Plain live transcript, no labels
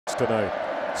tonight.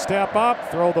 Step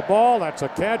up, throw the ball. That's a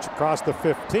catch across the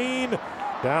 15,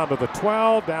 down to the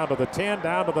 12, down to the 10,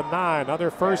 down to the 9.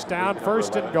 Another first down,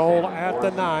 first and goal at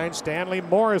the 9. Stanley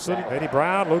Morrison, Eddie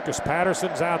Brown, Lucas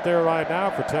Patterson's out there right now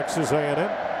for Texas A&M.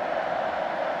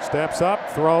 Steps up,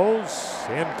 throws,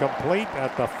 incomplete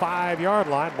at the 5-yard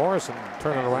line. Morrison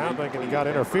turning around, thinking he got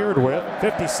interfered with.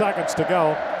 50 seconds to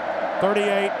go.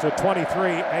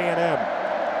 38-23 A&M.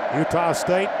 Utah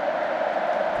State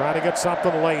trying to get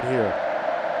something late here.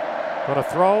 Going to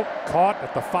throw, caught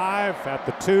at the 5, at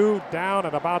the 2, down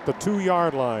at about the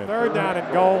 2-yard line. Third down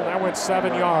and goal, that went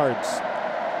 7 yards.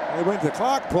 They went to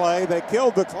clock play, they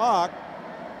killed the clock,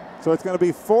 so it's going to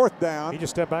be 4th down. He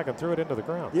just stepped back and threw it into the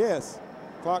ground. Yes,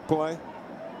 clock play.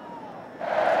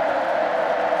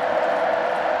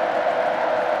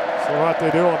 See what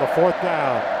they do on the 4th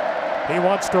down. He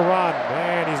wants to run,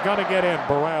 and he's going to get in,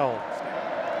 Burrell.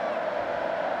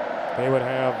 They would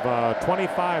have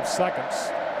 25 seconds.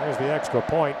 There's the extra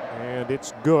point, and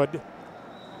it's good.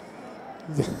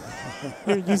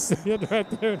 You see it right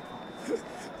there.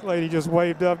 Lady just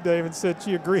waved up, Dave, and said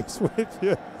she agrees with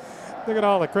you. Look at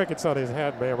all the crickets on his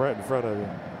hat, man, right in front of you.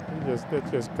 It's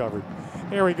just covered.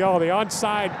 Here we go, the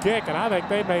onside kick, and I think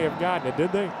they may have gotten it,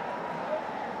 did they?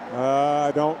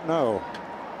 I don't know.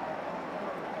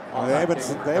 They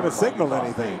haven't signaled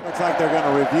anything. Looks like they're going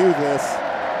to review this.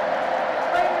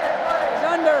 It's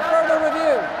under further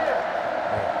review.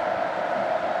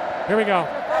 Here we go.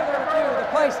 Further review. The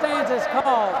play stands as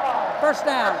called. First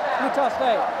down, Utah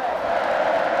State.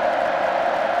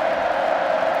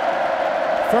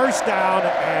 First down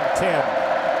and 10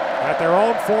 at their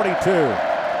own 42.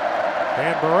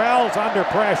 And Burrell's under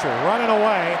pressure, running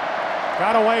away.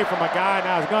 Got away from a guy,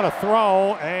 now he's going to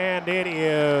throw, and it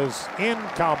is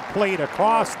incomplete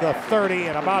across the 30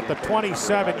 and about the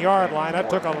 27-yard line. That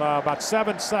took about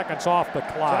 7 seconds off the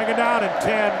clock. Second down and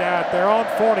 10 at their own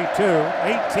 42,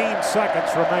 18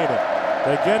 seconds remaining.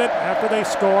 They get it after they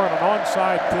score on an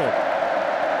onside kick.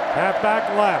 Halfback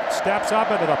left, steps up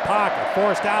into the pocket,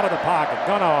 forced out of the pocket.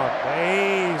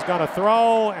 He's going to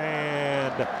throw,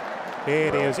 and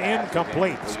it is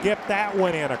incomplete. Skip that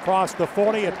one in across the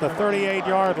 40 at the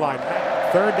 38-yard line.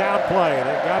 Third down play.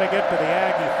 They've got to get to the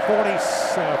Aggie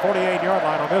 48-yard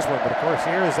line on this one. But, of course,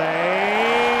 here's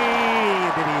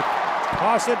did he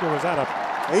toss it, or was that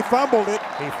He fumbled it.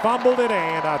 He fumbled it,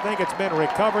 and I think it's been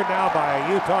recovered now by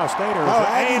Utah State. Or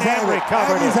Aggies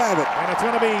recovered Aggies have it. And it's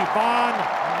going to be Von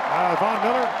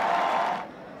Miller.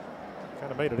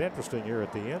 Kind of made it interesting here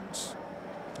at the ends.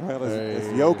 Well,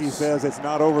 as Yogi says, it's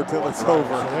not over till it's over.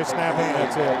 So they snap in,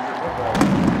 that's it.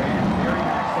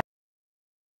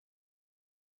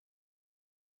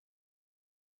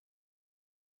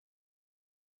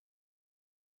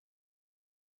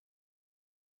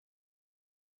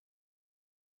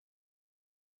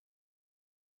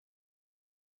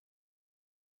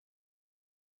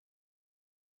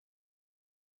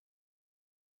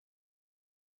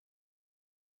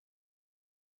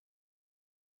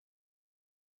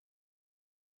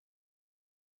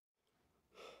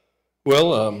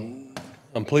 Well,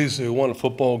 I'm pleased we won a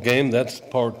football game. That's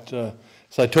part, as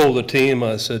I told the team,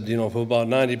 I said, for about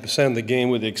 90% of the game,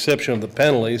 with the exception of the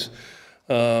penalties,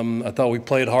 I thought we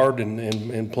played hard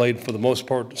and played, for the most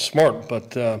part, smart.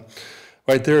 But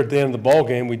right there at the end of the ball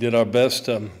game, we did our best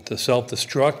to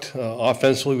self-destruct.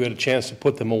 Offensively, we had a chance to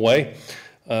put them away,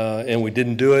 and we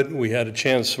didn't do it. We had a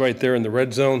chance right there in the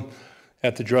red zone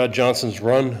after Gerard Johnson's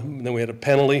run. And then we had a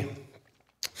penalty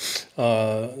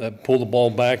that pulled the ball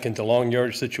back into long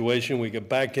yardage situation. We get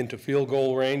back into field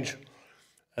goal range,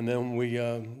 and then we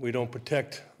don't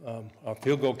protect our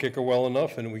field goal kicker well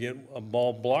enough, and we get a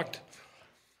ball blocked.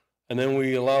 And then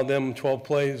we allow them 12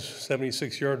 plays,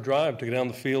 76-yard drive to get down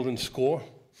the field and score,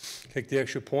 kick the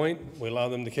extra point. We allow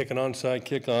them to kick an onside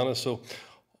kick on us. So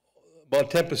about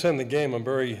 10% of the game I'm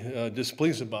very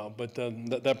displeased about, but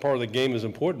that part of the game is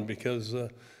important because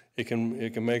it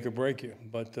can make or break you.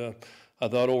 But I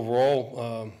thought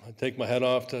overall, I take my hat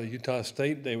off to Utah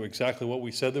State. They were exactly what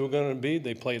we said they were going to be.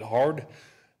 They played hard,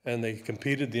 and they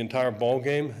competed the entire ball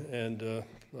game, and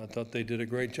I thought they did a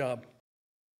great job.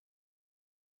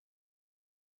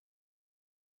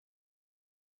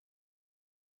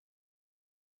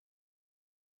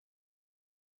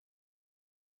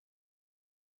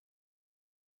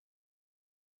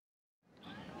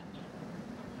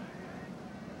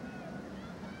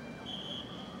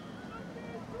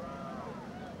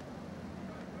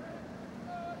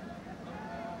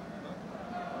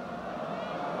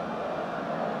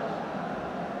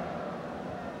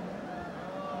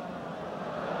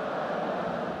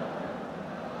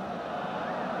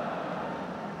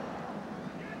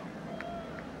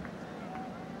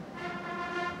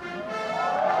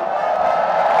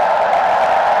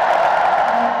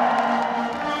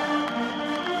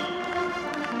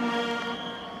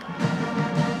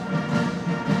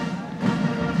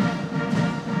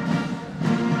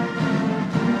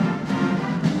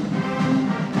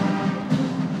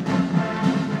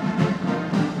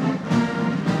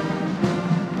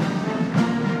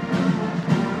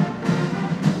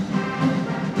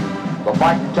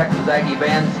 Aggie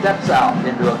band steps out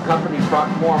into a company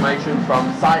front formation from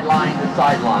sideline to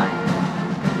sideline.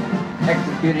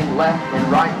 Executing left and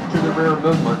right to the rear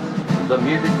movements, the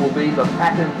music will be the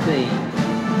Patton theme.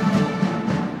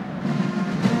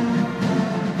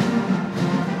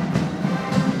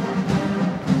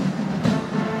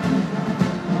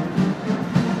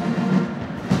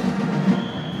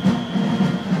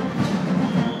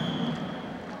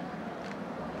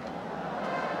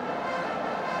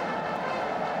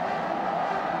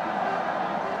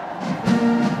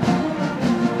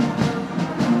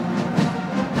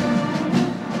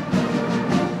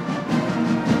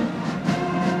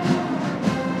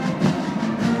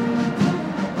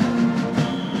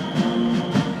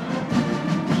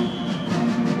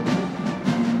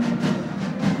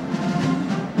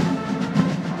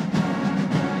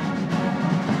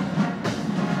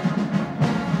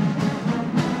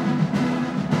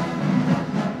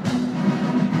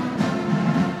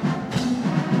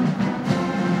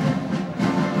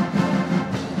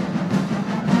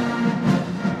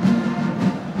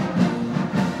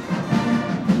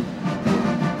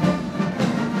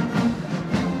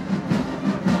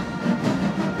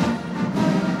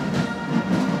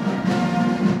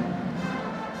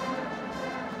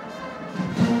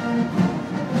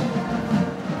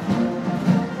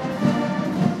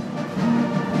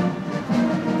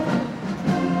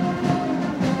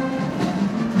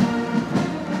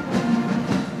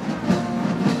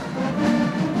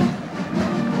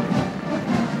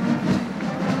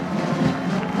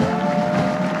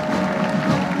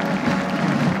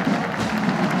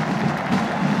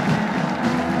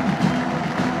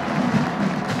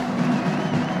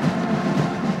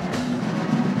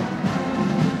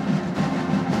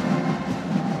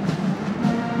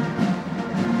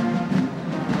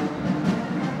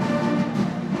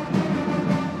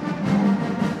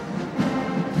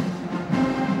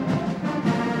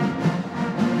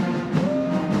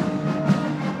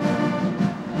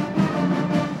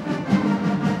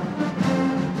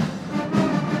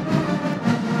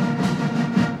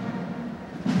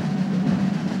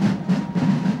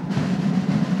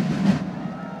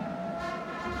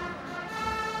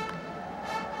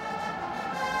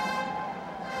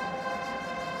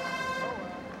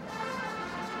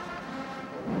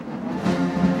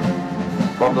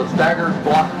 From the staggered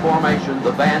block formation,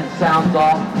 the band sounds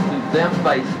off to them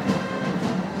facing.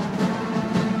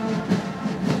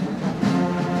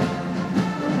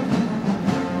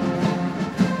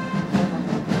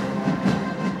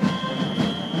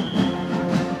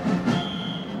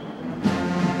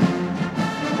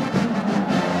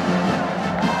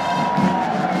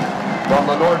 From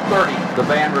the north 30, the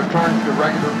band returns to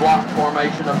regular block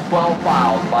formation of 12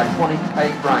 files by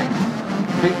 28 ranks,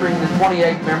 featuring the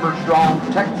 28-member strong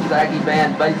Texas Aggie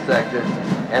Band bass section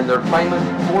and their famous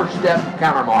four-step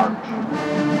countermarch.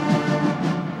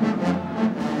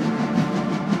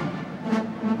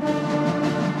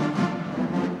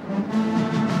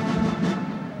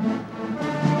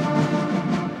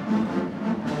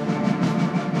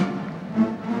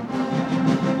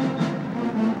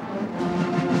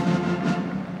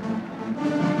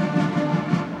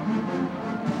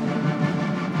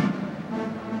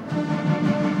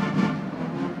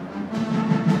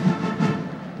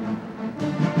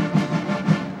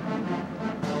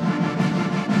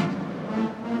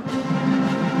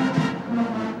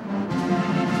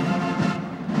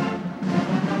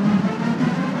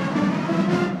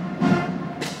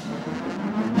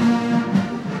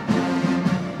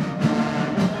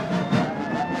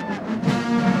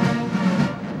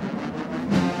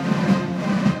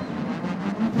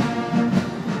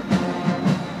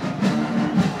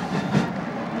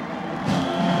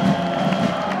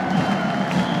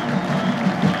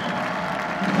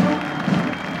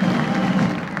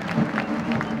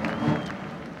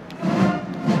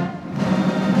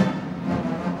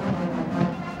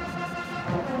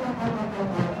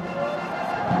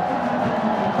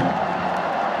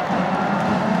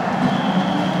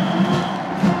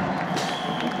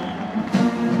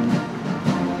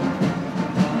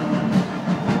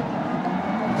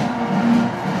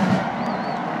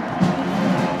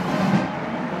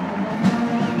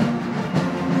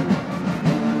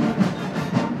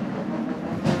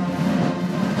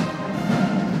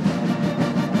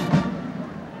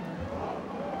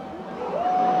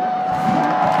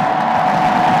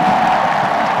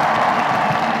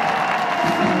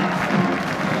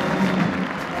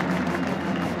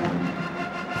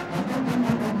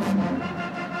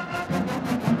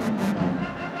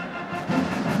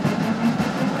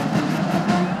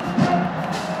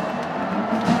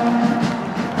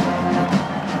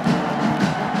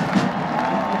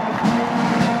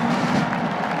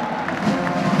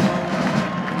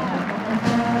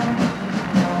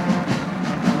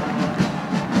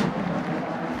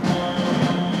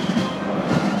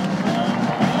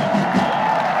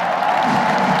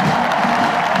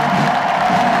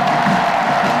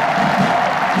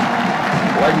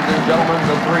 Ladies and gentlemen,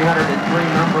 the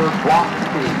 303-member block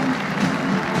team.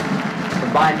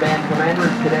 Combined band commander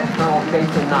is Cadet Colonel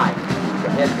Casey Knight. The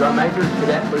head drum major is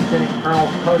Cadet Lieutenant Colonel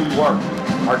Cody Work.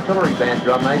 Artillery band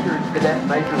drum major is Cadet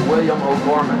Major William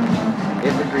O'Gorman.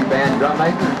 Infantry band drum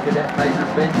major is Cadet Major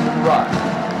Benjamin Rush.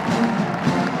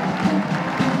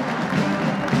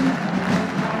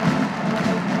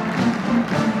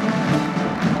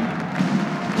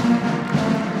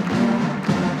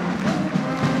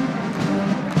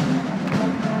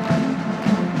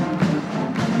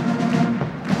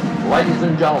 Ladies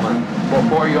and gentlemen,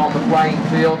 before you on the playing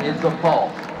field is the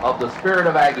pulse of the spirit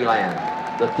of Aggieland,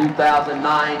 the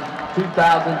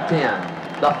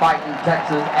 2009-2010, the Fighting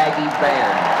Texas Aggie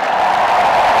Band.